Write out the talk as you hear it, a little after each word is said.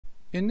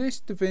In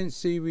this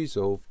DaVinci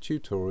Resolve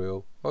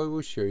tutorial, I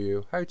will show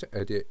you how to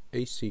edit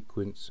a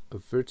sequence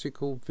of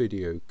vertical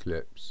video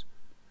clips.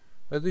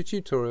 Other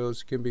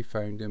tutorials can be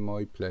found in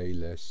my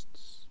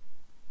playlists.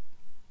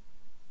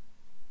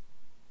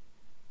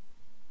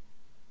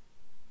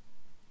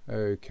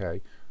 Okay,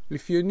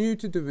 if you're new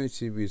to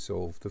DaVinci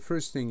Resolve, the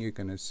first thing you're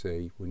going to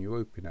see when you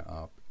open it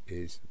up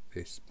is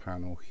this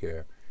panel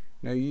here.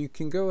 Now you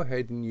can go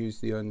ahead and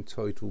use the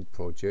untitled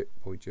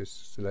project by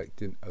just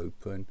selecting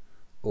open,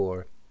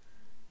 or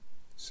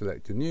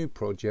select a new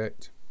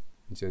project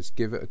and just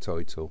give it a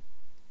title.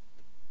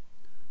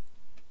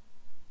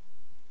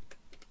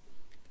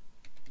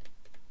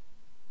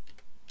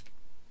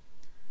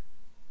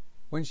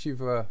 Once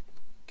you've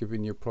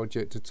given your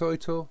project a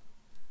title,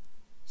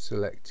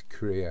 select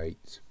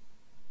create.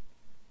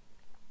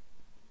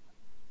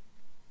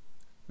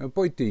 Now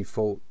by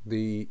default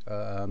the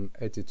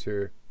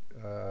editor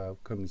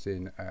comes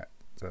in at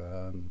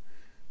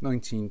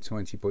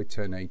 1920 by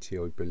 1080,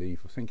 I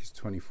believe. I think it's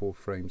 24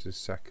 frames a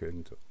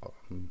second.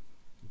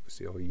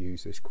 Obviously I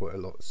use this quite a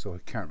lot, so I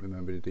can't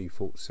remember the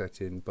default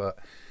setting, but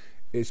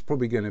it's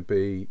probably going to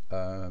be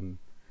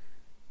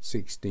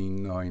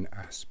 16:9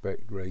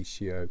 aspect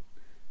ratio.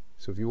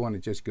 So if you want to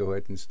just go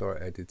ahead and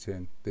start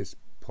editing, this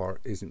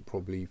part isn't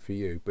probably for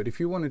you. But if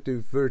you want to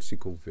do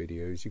vertical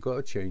videos, you've got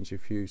to change a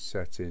few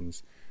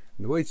settings.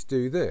 And the way to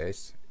do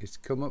this is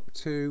come up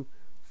to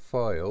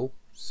File,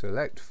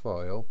 select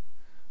File,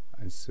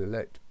 and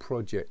select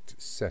Project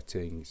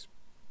Settings.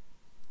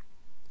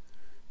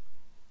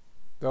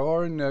 There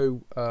are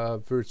no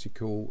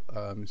vertical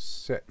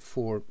set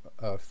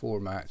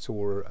formats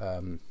or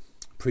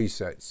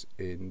presets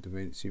in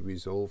DaVinci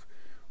Resolve.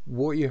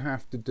 What you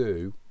have to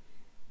do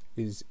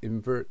is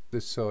invert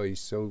the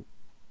size. So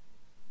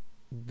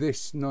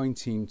this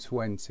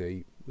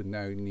 1920 would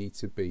now need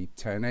to be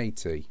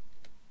 1080.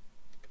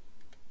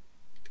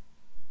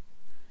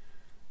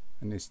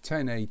 And this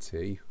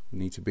 1080 would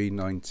need to be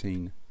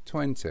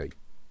 1920. It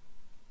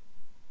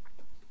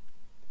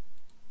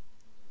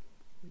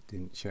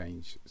didn't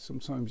change.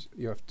 Sometimes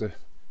you have to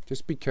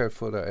just be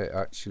careful that it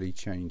actually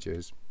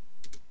changes.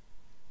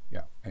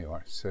 Yeah, there you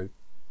are. So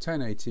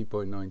 1080 by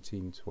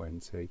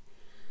 1920.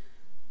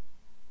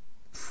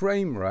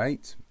 Frame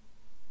rate.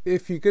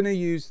 If you're going to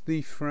use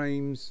the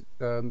frames,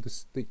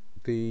 the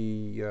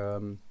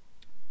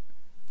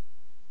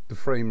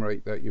frame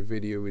rate that your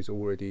video is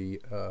already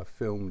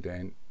filmed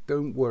in,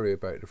 don't worry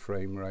about the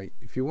frame rate.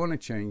 If you want to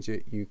change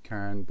it, you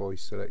can by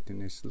selecting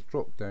this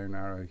drop down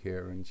arrow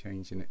here and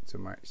changing it to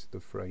match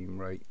the frame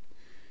rate.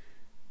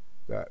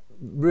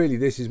 Really,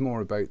 this is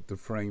more about the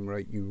frame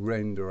rate you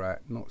render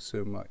at, not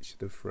so much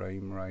the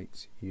frame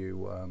rate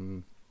you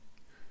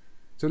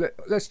so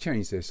let's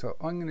change this. So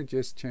I'm going to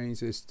just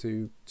change this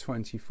to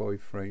 25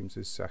 frames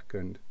a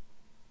second.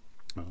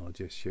 I'll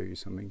just show you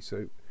something.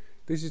 So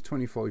this is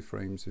 25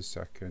 frames a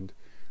second.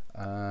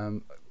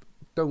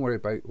 Don't worry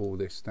about all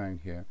this down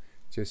here.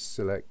 Just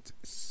select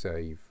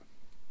save.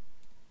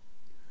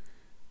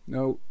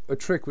 Now, a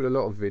trick with a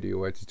lot of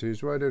video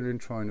editors, rather than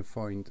trying to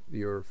find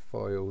your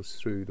files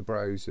through the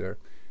browser,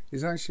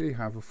 is actually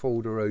have a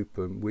folder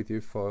open with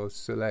your files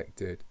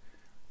selected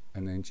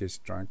and then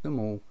just drag them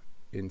all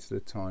into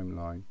the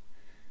timeline.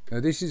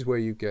 Now this is where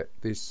you get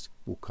this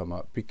will come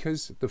up,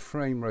 because the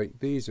frame rate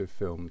these are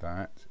filmed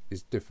at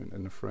is different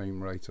than the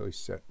frame rate I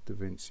set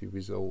DaVinci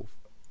Resolve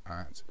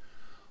at.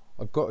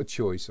 I've got a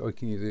choice. I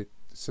can either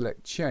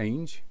select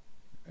change,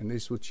 and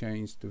this will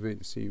change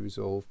DaVinci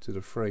Resolve to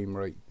the frame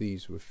rate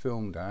these were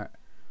filmed at,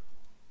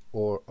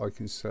 or I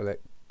can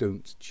select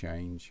don't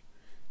change.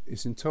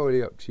 It's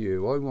entirely up to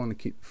you. I want to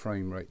keep the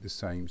frame rate the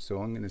same,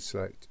 so I'm going to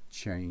select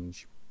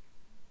change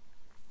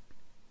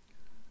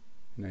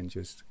and then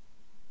just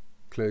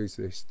close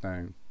this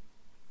down.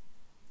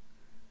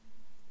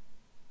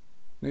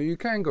 Now you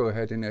can go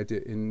ahead and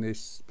edit in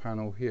this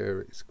panel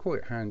here. It's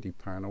quite a handy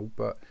panel,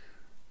 but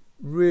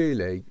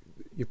really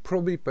you're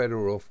probably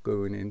better off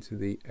going into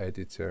the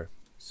editor.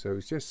 So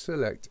just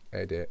select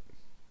edit.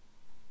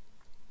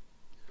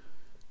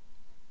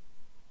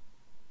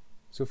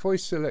 So if I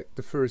select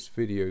the first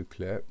video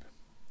clip,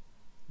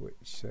 which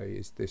say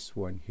is this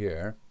one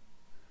here,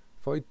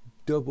 if I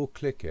double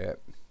click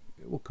it,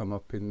 it will come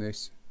up in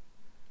this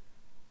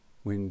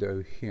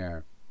window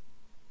here.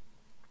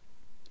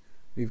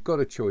 You've got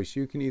a choice.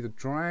 You can either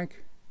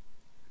drag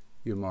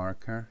your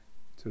marker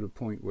to the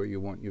point where you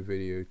want your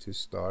video to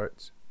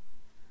start,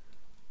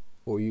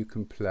 or you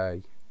can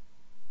play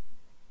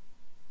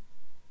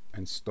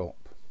and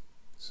stop.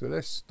 So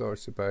let's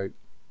start about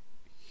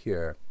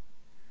here.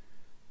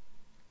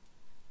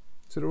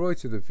 To the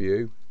right of the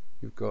view,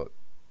 you've got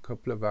a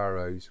couple of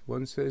arrows.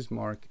 One says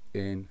mark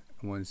in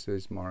and one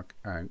says mark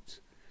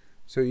out.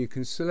 So you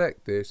can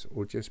select this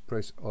or just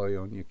press I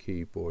on your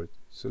keyboard.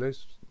 So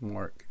let's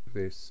mark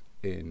this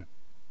in.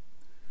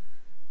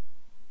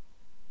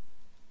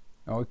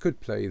 Now I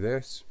could play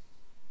this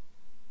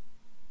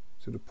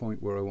to the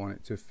point where I want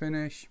it to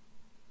finish,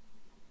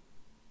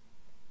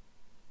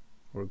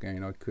 or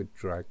again I could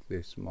drag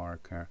this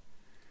marker,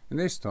 and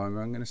this time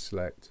I'm going to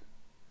select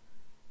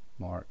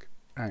mark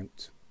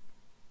out.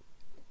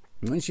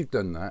 And once you've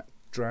done that,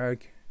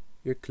 drag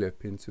your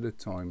clip into the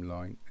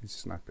timeline and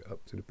snap it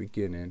up to the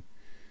beginning.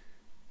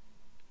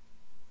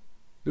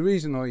 The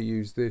reason I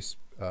use this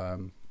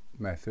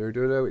method,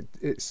 although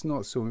it's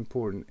not so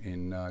important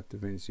in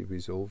DaVinci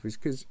Resolve, is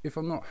because if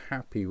I'm not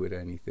happy with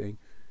anything,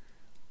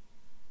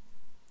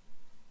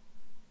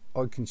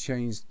 I can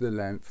change the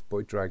length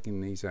by dragging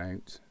these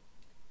out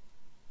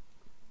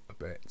a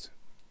bit,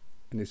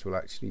 and this will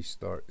actually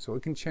start. So I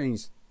can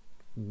change,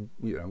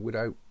 you know,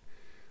 without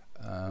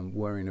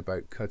worrying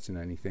about cutting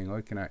anything. I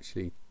can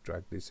actually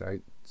drag this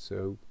out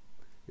so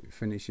it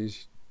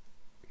finishes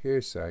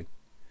here, say.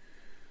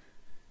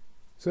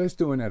 So let's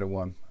do another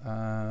one.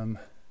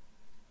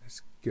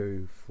 Let's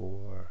go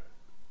for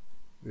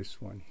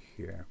this one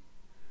here.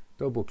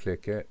 Double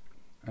click it,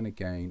 and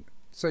again,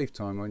 save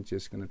time, I'm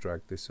just going to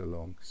drag this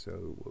along.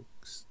 So we'll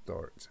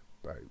start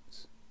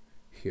about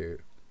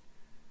here,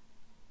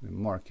 then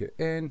mark it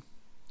in, and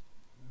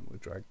we'll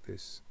drag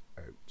this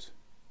out.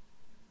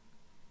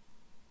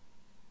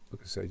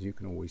 Like I said, you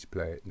can always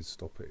play it and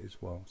stop it as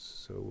well.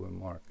 So we'll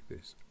mark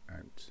this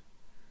out.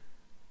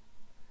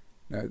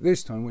 Now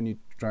this time when you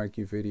drag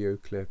your video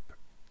clip,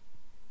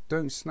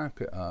 don't snap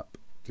it up,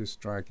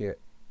 just drag it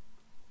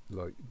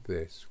like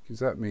this, because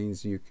that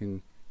means you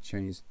can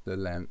change the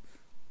length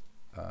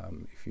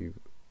if you're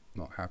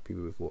not happy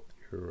with what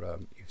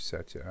you've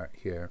set it at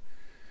here.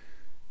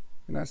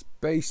 And that's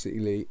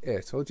basically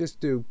it. I'll just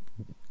do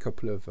a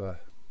couple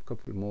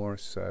more.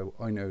 So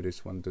I know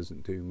this one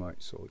doesn't do much,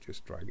 so I'll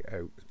just drag it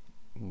out,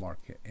 mark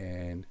it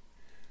in,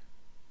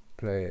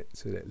 play it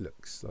so that it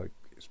looks like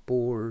it's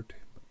bored.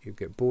 You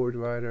get bored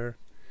rather,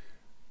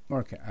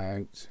 mark it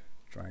out,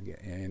 drag it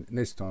in, and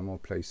this time I'll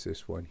place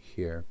this one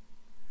here.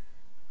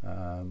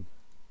 One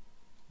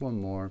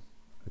more.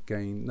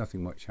 Again,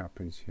 nothing much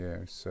happens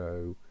here,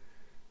 so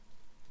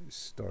let's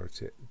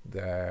start it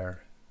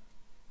there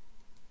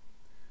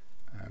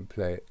and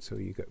play it so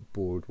you get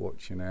bored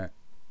watching it.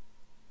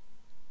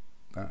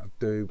 That'll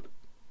do.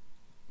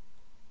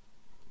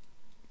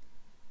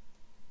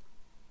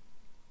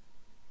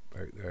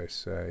 About there,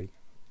 say.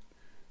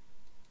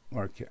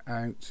 Mark it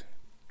out,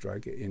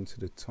 drag it into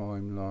the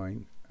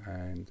timeline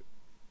and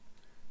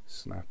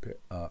snap it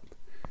up.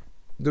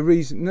 Another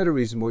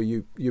reason why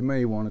you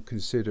may want to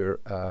consider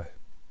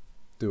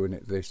doing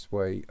it this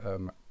way,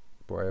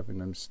 by having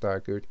them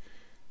staggered,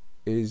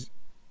 is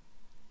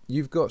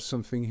you've got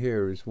something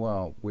here as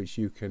well which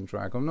you can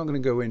drag. I'm not going to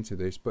go into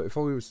this, but if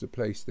I was to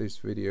place this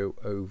video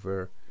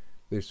over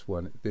this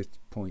one at this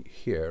point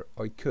here,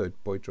 I could,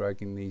 by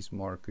dragging these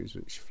markers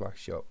which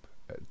flash up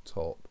at the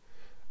top,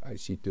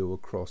 actually do a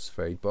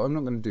crossfade. But I'm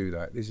not going to do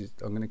that.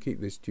 I'm going to keep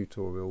this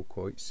tutorial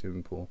quite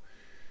simple,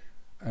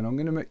 and I'm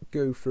going to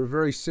go for a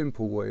very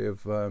simple way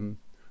of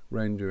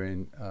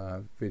rendering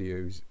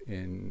videos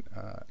in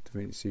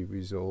DaVinci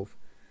Resolve.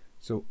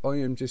 So I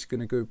am just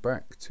going to go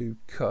back to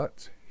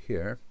cut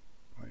here,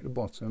 right at the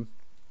bottom,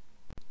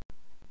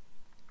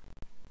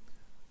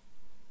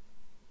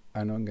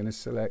 and I'm going to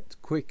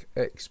select quick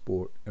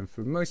export. And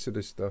for most of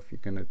the stuff you're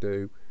going to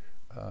do,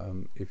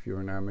 if you're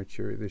an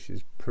amateur, this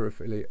is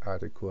perfectly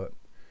adequate.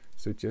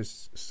 So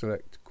just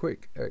select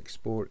quick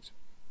export,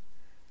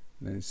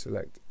 and then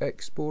select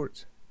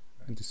export,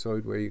 and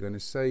decide where you're going to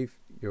save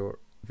your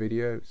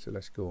video. So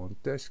let's go on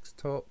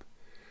desktop.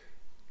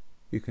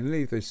 You can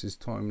leave this as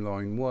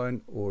timeline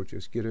 1, or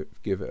just give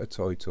it a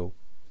title.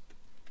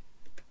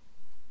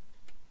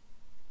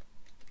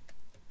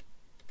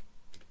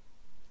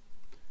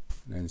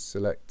 And then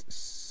select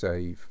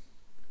save,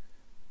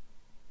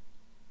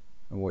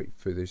 and wait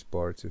for this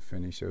bar to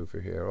finish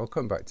over here. I'll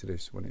come back to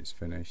this when it's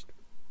finished.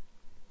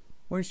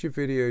 Once your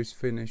video's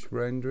finished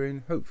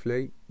rendering,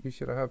 hopefully you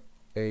should have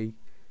a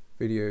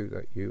video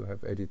that you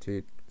have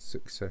edited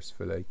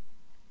successfully.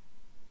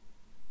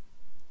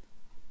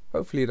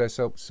 Hopefully that's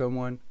helped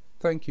someone.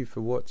 Thank you for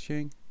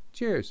watching.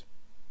 Cheers.